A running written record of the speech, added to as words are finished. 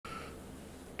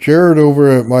Jarod over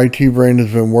at My T-Brain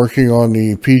has been working on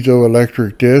the piezo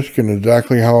electric disc and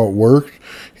exactly how it works.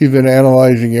 He's been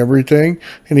analyzing everything,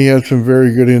 and he has some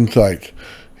very good insights.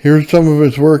 Here's some of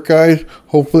his work, guys.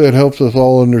 Hopefully it helps us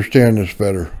all understand this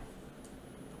better.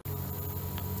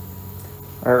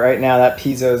 All right, now that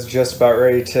piezo is just about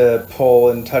ready to pull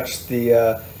and touch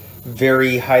the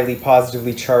very highly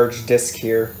positively charged disc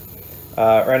here.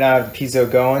 Right now I have the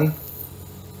piezo going.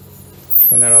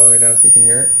 Turn that all the way down so you can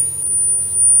hear it.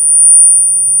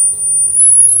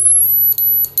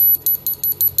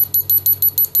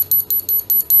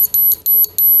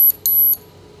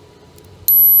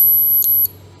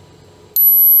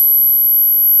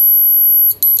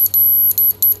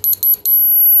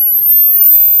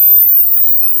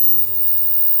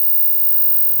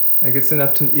 Like it's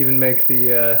enough to even make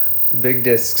the big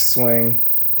disc swing.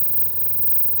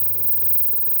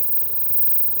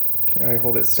 Can't really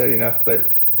hold it steady enough, but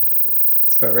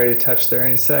it's about ready to touch there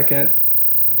any second.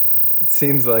 It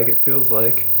seems like, it feels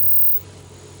like.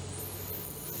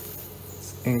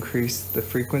 Let's increase the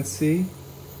frequency.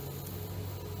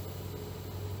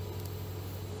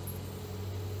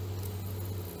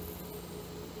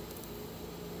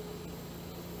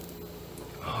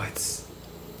 Oh, it's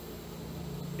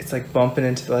like bumping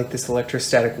into like this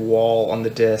electrostatic wall on the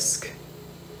disc.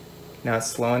 Now it's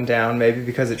slowing down, maybe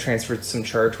because it transferred some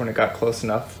charge when it got close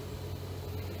enough.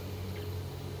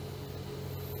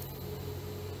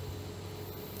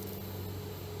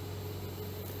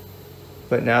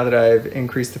 But now that I've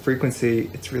increased the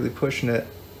frequency, it's really pushing it.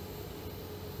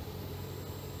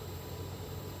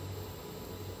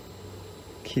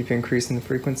 Keep increasing the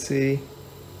frequency.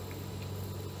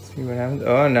 See what happens.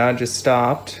 Oh, now it just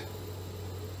stopped.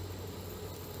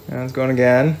 Now it's going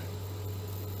again.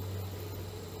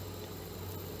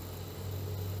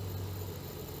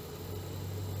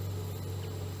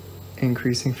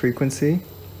 Increasing frequency.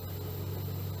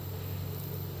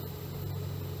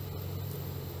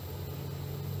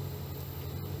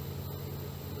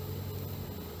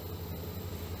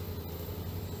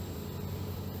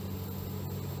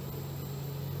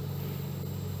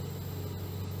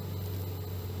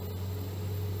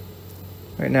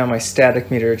 Right now my static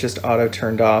meter just auto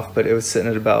turned off, but it was sitting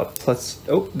at about plus,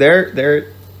 oh, there.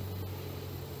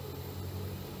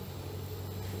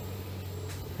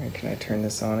 All right, can I turn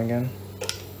this on again?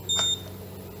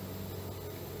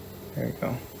 There we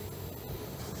go.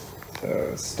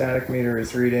 So static meter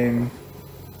is reading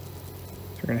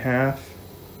 3.5.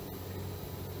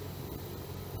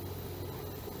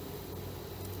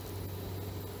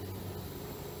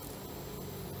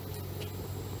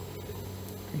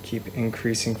 Keep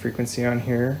increasing frequency on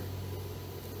here.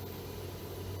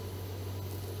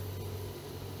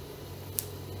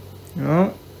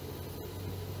 Oh.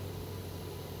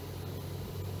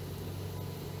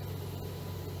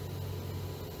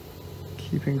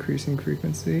 Keep increasing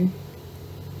frequency.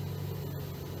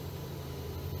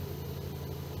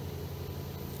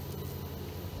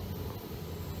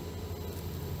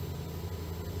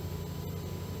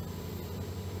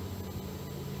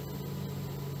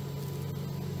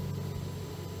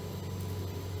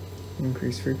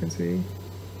 Increase frequency.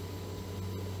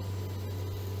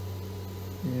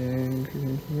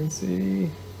 Increasing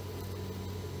frequency.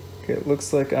 Okay, it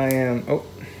looks like I am, oh.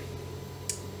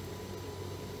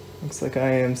 Looks like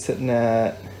I am sitting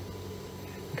at,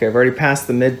 okay, I've already passed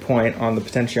the midpoint on the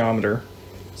potentiometer.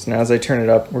 So now as I turn it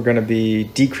up, we're gonna be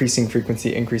decreasing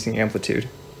frequency, increasing amplitude.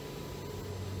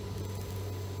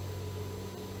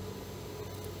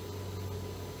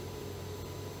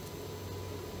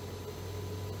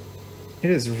 It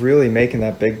is really making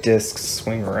that big disc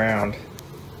swing around.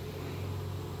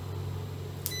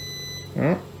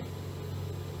 Oh.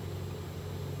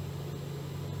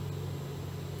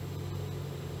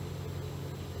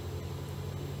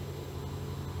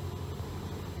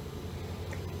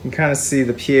 You can kind of see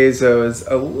the piezo is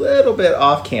a little bit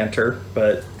off canter,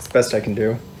 but it's the best I can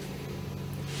do.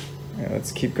 All right,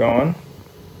 let's keep going.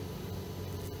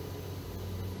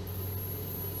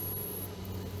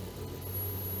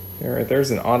 Yeah, right there's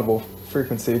an audible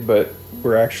frequency, but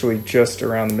we're actually just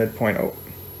around the midpoint. Oh,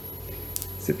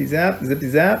 zippy zap, zippy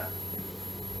zap.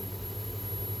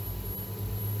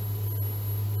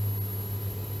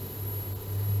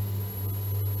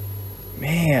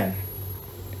 Man,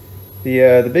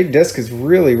 the big disc is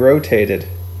really rotated.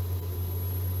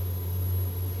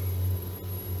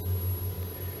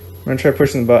 I'm gonna try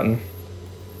pushing the button.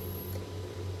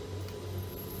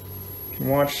 You can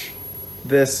watch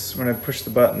this when I push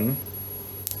the button.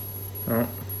 Oh,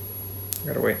 I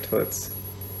gotta wait until it's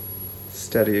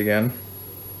steady again.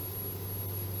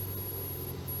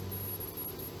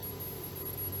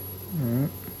 All right.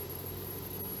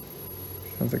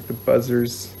 Sounds like the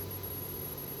buzzer's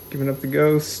giving up the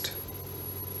ghost.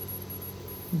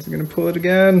 Is it gonna pull it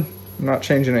again? I'm not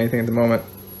changing anything at the moment,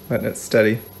 letting it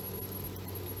steady.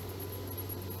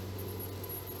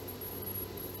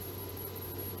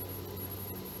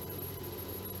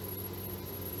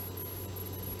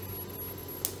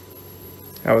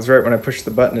 I was right, when I pushed the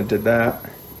button it did that.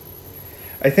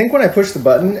 I think when I push the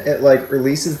button it like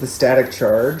releases the static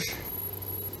charge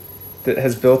that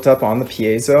has built up on the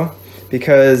piezo,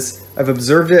 because I've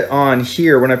observed it on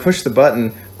here. When I push the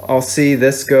button, I'll see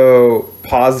this go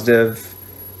positive,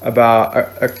 about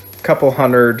a couple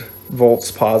hundred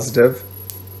volts positive.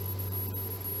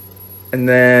 And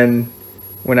then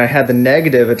when I had the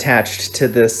negative attached to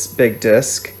this big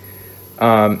disc,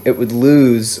 it would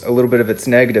lose a little bit of its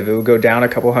negative. It would go down a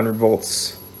couple hundred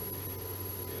volts.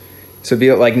 So it'd be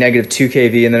at like negative 2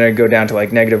 kV, and then it'd go down to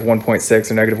like negative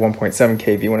 1.6 or negative 1.7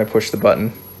 kV when I push the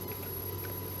button.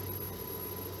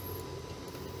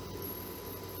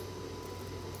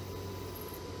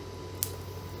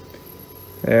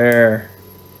 There.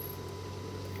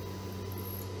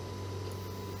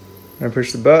 When I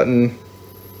push the button,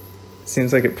 it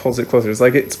seems like it pulls it closer. It's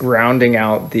like it's grounding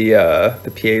out the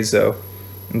piezo,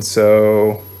 and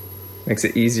so makes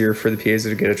it easier for the piezo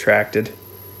to get attracted.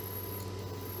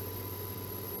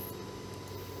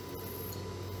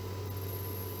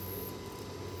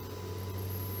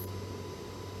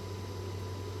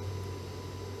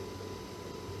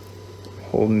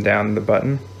 Holding down the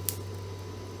button.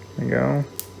 There we go.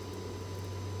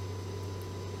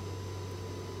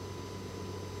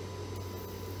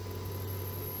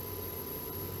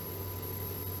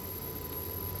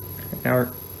 Now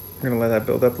we're going to let that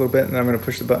build up a little bit, and then I'm going to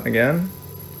push the button again.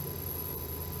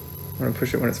 I'm going to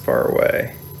push it when it's far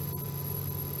away.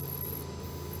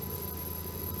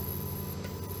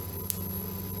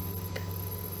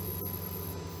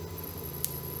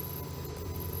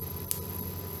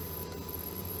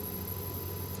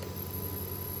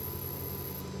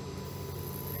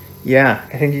 Yeah,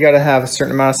 I think you got to have a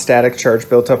certain amount of static charge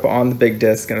built up on the big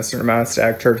disc and a certain amount of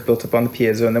static charge built up on the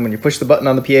piezo, and then when you push the button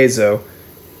on the piezo,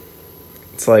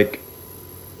 it's like,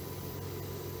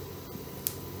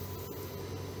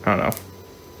 I don't know.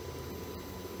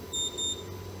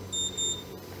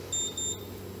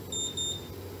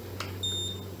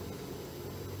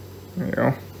 There you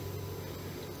go.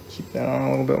 Keep that on a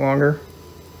little bit longer.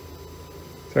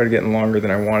 Started getting longer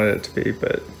than I wanted it to be,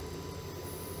 but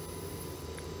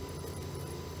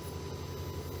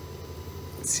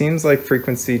it seems like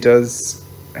frequency does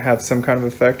have some kind of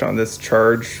effect on this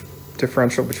charge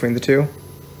differential between the two.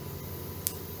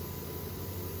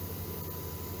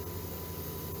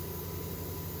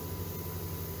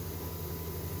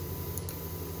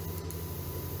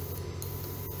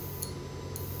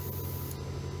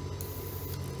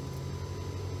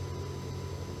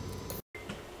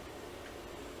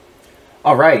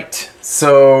 All right,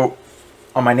 so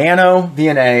on my Nano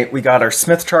VNA, we got our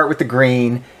Smith chart with the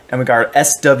green, and we got our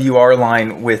SWR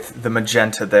line with the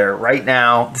magenta there. Right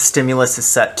now, the stimulus is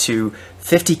set to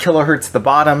 50 kilohertz at the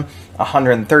bottom,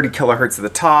 130 kilohertz at the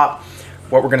top.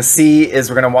 What we're gonna see is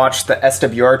we're gonna watch the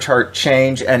SWR chart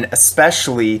change, and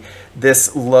especially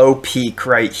this low peak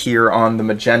right here on the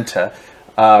magenta.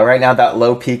 Right now, that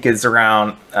low peak is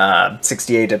around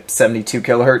 68 to 72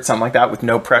 kilohertz, something like that, with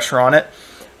no pressure on it.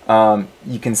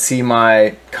 You can see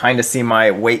kind of see my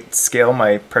weight scale,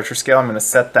 my pressure scale. I'm going to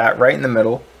set that right in the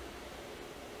middle.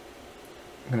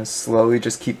 I'm going to slowly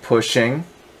just keep pushing.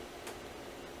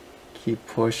 Keep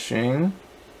pushing.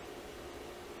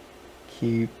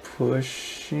 Keep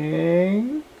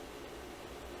pushing.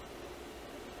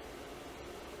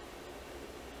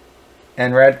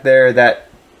 And right there,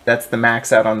 that's the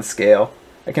max out on the scale.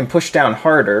 I can push down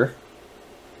harder.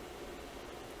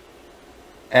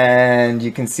 And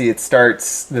you can see it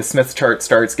starts, the Smith chart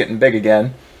starts getting big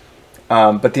again.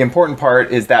 But the important part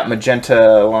is that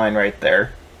magenta line right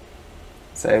there.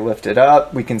 So I lift it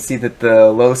up, we can see that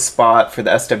the low spot for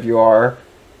the SWR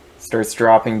starts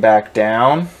dropping back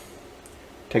down.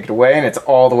 Take it away and it's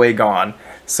all the way gone.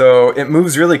 So it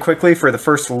moves really quickly for the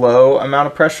first low amount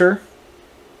of pressure.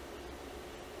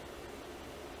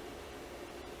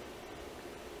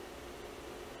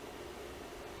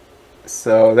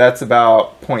 So that's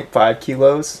about 0.5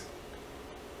 kilos.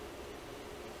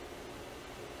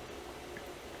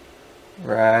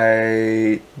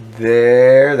 Right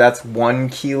there, that's 1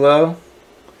 kilo.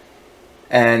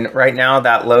 And right now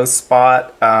that low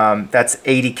spot, that's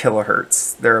 80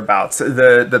 kilohertz, thereabouts. So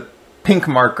the pink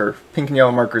and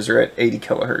yellow markers are at 80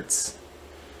 kilohertz.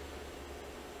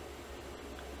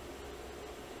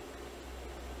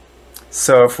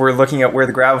 So if we're looking at where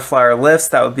the Graviflyer lifts,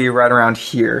 that would be right around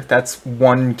here. That's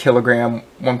 1 kilogram,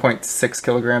 1.6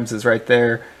 kilograms is right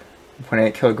there.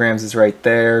 1.8 kilograms is right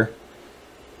there.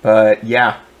 But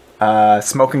yeah,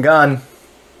 smoke and gun.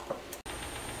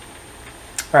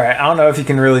 All right, I don't know if you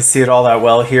can really see it all that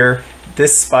well here.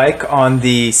 This spike on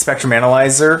the spectrum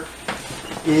analyzer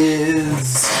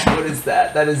is, what is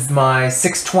that? That is my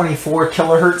 624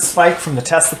 kilohertz spike from the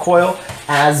Tesla coil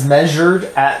as measured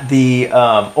at the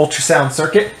ultrasound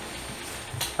circuit.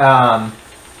 I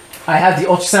have the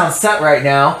ultrasound set right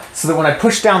now so that when I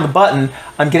push down the button,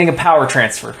 I'm getting a power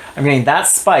transfer. I'm getting that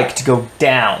spike to go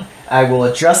down. I will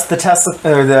adjust the Tesla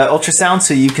or the ultrasound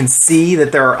so you can see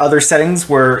that there are other settings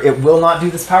where it will not do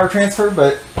this power transfer,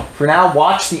 but for now,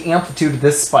 watch the amplitude of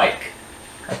this spike.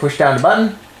 I push down the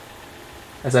button.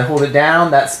 As I hold it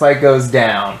down, that spike goes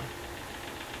down.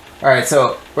 All right,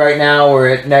 so right now we're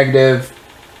at negative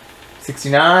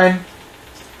 69.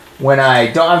 When I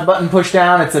don't have the button pushed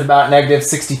down, it's at about negative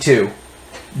 62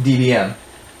 dBm.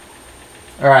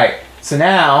 All right, so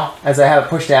now, as I have it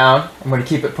pushed down, I'm going to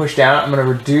keep it pushed down. I'm going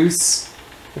to reduce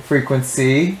the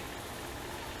frequency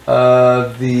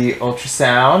of the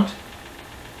ultrasound.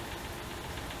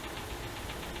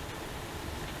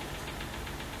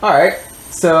 All right,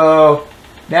 so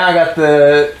now I got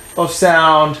the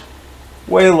ultrasound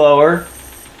way lower.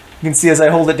 You can see as I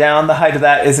hold it down, the height of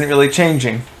that isn't really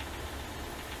changing.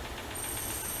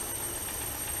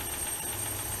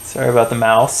 Sorry about the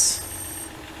mouse.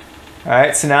 All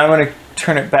right, so now I'm going to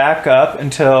turn it back up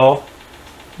until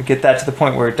I get that to the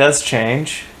point where it does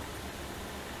change.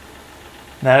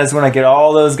 And that is when I get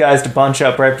all those guys to bunch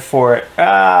up right before it.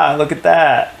 Ah, look at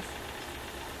that.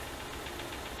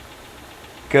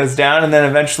 Goes down, and then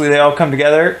eventually they all come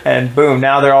together, and boom,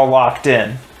 now they're all locked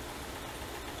in.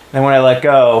 Then when I let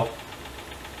go,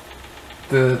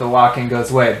 the locking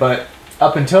goes away. But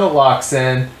up until it locks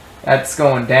in, that's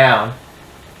going down.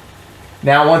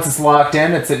 Now once it's locked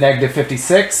in, it's at negative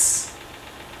 56.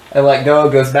 I let go,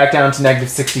 it goes back down to negative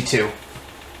 62.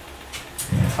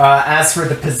 As for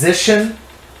the position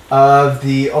of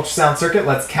the ultrasound circuit,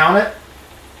 let's count it.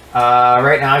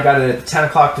 Right now I got it at the 10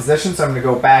 o'clock position, so I'm going to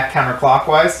go back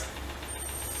counterclockwise.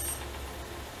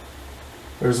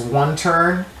 There's 1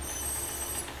 turn,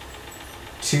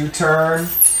 2 turn.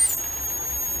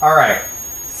 All right,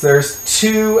 so there's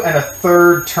 2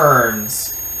 1/3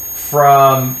 turns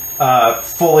from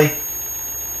fully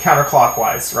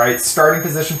counterclockwise, right? Starting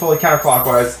position fully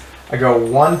counterclockwise. I go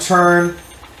 1 turn,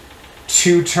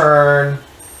 2 turn,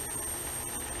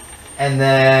 and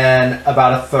then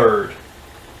about 1/3.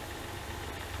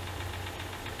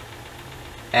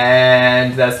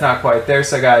 And that's not quite there,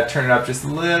 so I gotta turn it up just a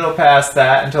little past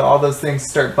that until all those things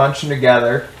start bunching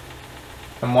together.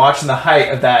 I'm watching the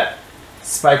height of that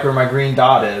spike where my green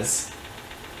dot is.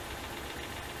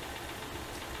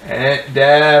 And it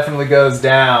definitely goes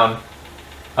down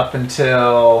up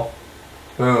until,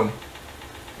 boom,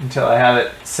 until I have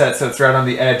it set so it's right on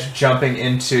the edge, jumping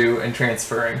into and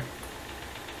transferring.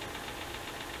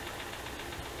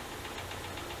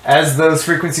 As those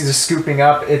frequencies are scooping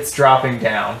up, it's dropping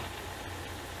down.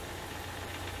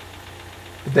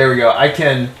 But there we go. I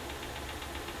can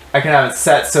have it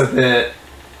set so that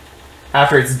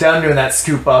after it's done doing that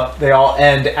scoop up, they all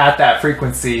end at that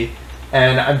frequency,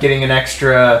 and I'm getting an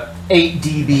extra 8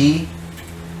 dB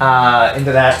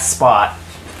into that spot.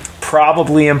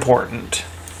 Probably important.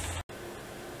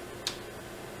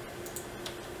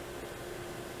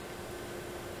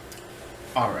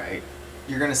 All right.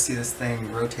 You're going to see this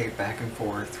thing rotate back and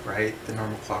forth, right? The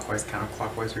normal clockwise,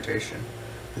 counterclockwise rotation.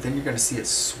 But then you're going to see it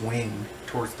swing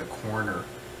towards the corner.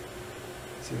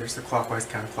 See, there's the clockwise,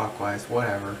 counterclockwise,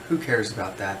 whatever. Who cares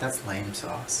about that? That's lame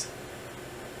sauce.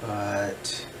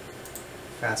 But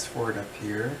fast forward up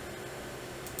here.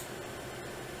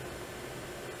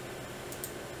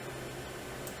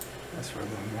 Fast forward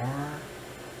a little more.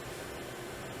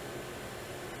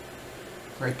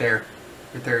 Right there.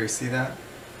 Right there, you see that?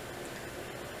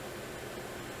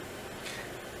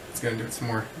 Gonna do it some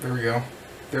more. There we go.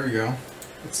 There we go.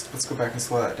 Let's go back and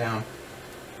slow that down.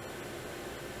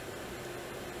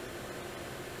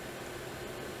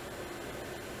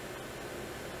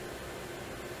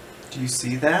 Do you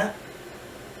see that?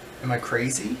 Am I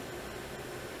crazy?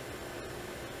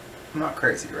 I'm not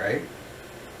crazy, right?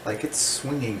 Like, it's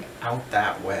swinging out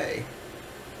that way.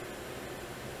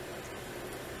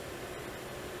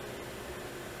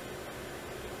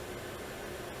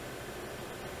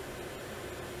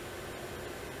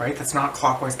 Right? That's not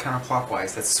clockwise,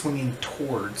 counterclockwise. That's swinging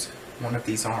towards one of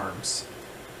these arms.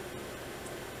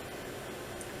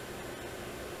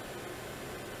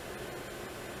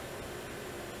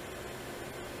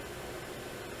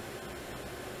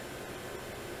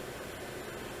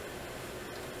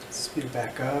 Speed it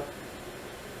back up.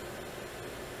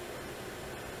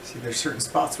 See, there's certain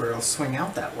spots where it'll swing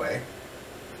out that way.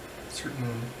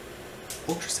 Certain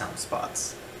ultrasound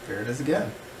spots. There it is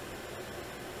again.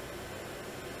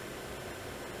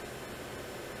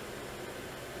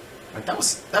 Like that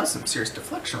was some serious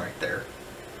deflection right there.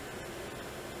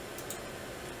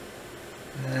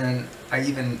 And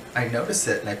then I noticed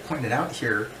it and I pointed out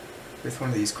here with one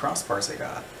of these crossbars I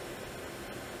got.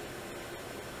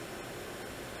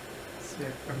 See,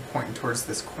 I'm pointing towards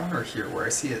this corner here where I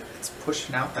see it's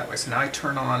pushing out that way. So now I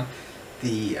turn on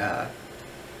the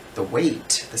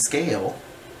weight, the scale,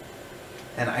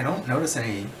 and I don't notice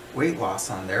any weight loss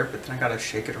on there, but then I gotta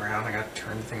shake it around, I gotta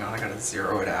turn the thing on, I gotta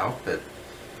zero it out, but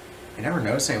I never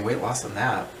noticed any weight loss on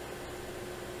that.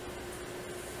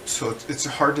 So it's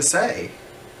hard to say.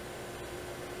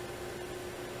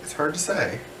 It's hard to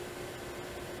say.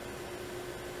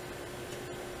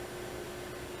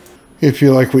 If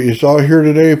you like what you saw here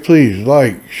today, please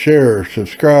like, share,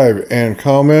 subscribe, and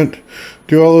comment.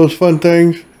 Do all those fun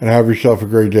things, and have yourself a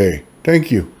great day.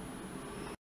 Thank you.